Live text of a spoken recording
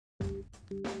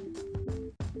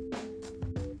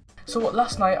So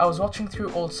last night I was watching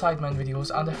through old Sidemen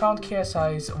videos and I found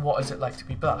KSI's What Is It Like to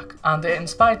Be Black, and it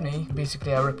inspired me,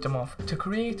 basically I ripped them off, to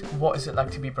create What Is It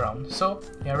Like to Be Brown. So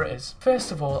here it is.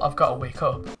 First of all, I've got to wake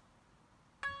up.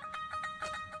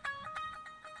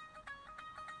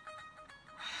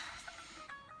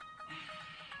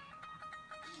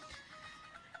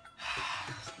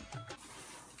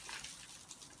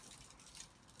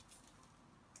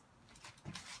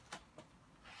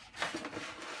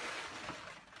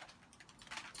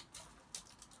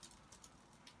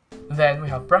 Then we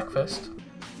have breakfast.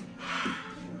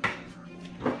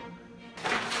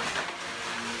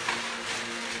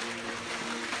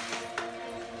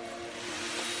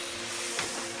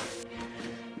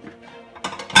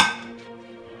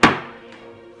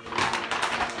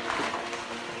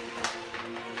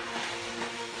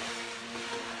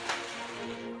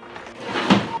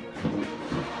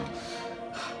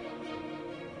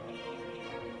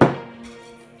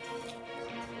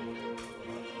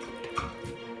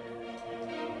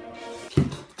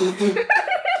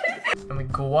 And we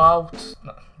go out.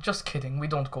 No, just kidding, we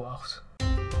don't go out.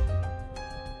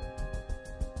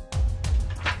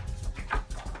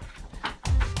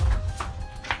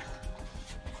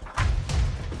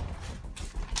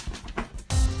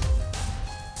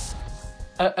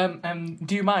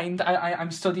 Do you mind?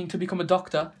 I'm studying to become a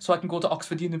doctor, so I can go to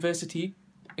Oxford University.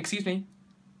 Excuse me?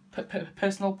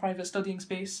 Personal private studying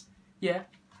space? Yeah.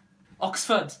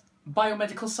 Oxford.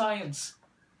 Biomedical science.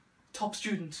 Top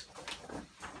student.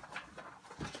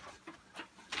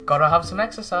 Gotta have some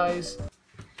exercise.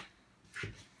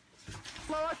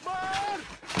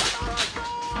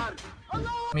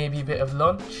 Maybe a bit of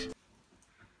lunch.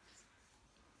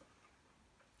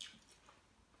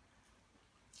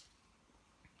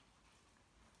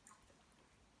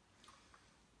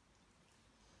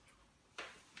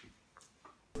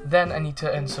 Then I need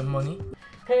to earn some money.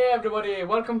 Hey everybody,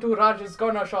 welcome to Raj's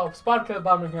Corner Shop, Sparkle,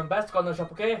 Birmingham, best corner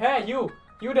shop, okay? Hey you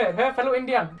there, hey fellow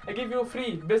Indian, I give you a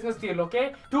free business deal,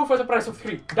 okay? 2 for the price of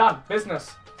 3, done,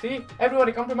 business. See,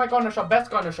 everybody come to my corner shop, best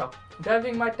corner shop.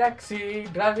 Driving my taxi.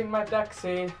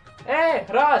 Hey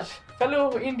Raj,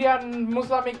 fellow Indian,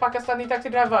 Muslimic, Pakistani taxi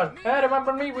driver. Hey,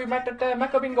 remember me? We met at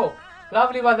Mecca Bingo.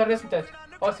 Lovely weather, isn't it?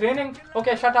 Oh, it's raining?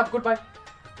 Okay, shut up, goodbye.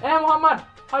 Hey Muhammad,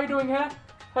 how you doing here?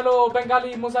 Hello,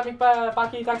 Bengali, Mozambique,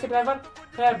 Paki taxi driver.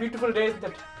 Yeah, beautiful day, isn't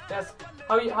it? Yes.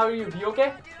 How are you? You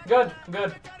okay? Good.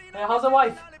 How's the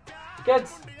wife?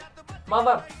 Kids?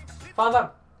 Mother?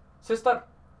 Father? Sister?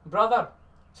 Brother?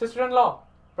 Sister-in-law?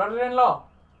 Brother-in-law?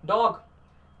 Dog?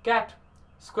 Cat?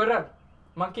 Squirrel?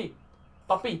 Monkey?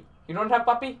 Puppy? You don't have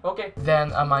puppy? Okay.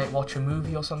 Then I might watch a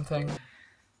movie or something.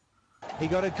 He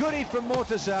got a goodie from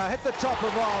Mortazar, hit the top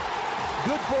of off.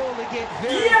 Good ball to get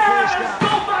very first up.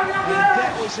 And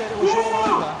that was it. It was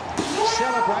all over.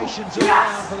 Celebrations all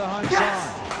around for the home side.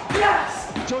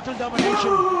 Yes! Total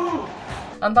domination.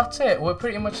 And that's it. We're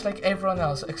pretty much like everyone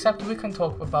else, except we can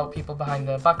talk about people behind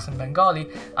their backs in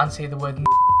Bengali and say the word n.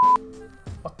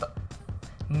 What the?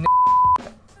 N.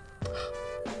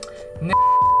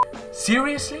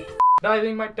 Seriously?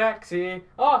 Driving my taxi.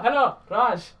 Oh, hello,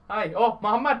 Raj. Hi. Oh,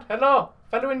 Muhammad. Hello,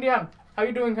 fellow Indian. How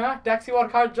you doing, huh? Taxi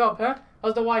work, hard job, huh?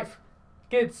 How's the wife?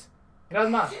 Kids?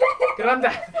 Grandma?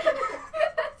 Granddad?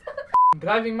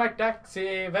 Driving my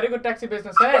taxi. Very good taxi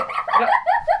business, eh?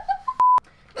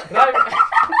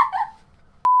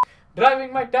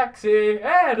 Driving my taxi.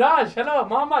 Hey, Raj. Hello,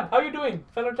 Muhammad. How you doing?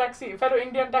 Fellow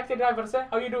Indian taxi drivers, eh?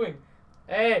 How you doing?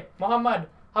 Hey, Muhammad.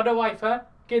 How the wife, huh?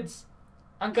 Kids?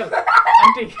 Uncle?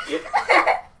 Auntie?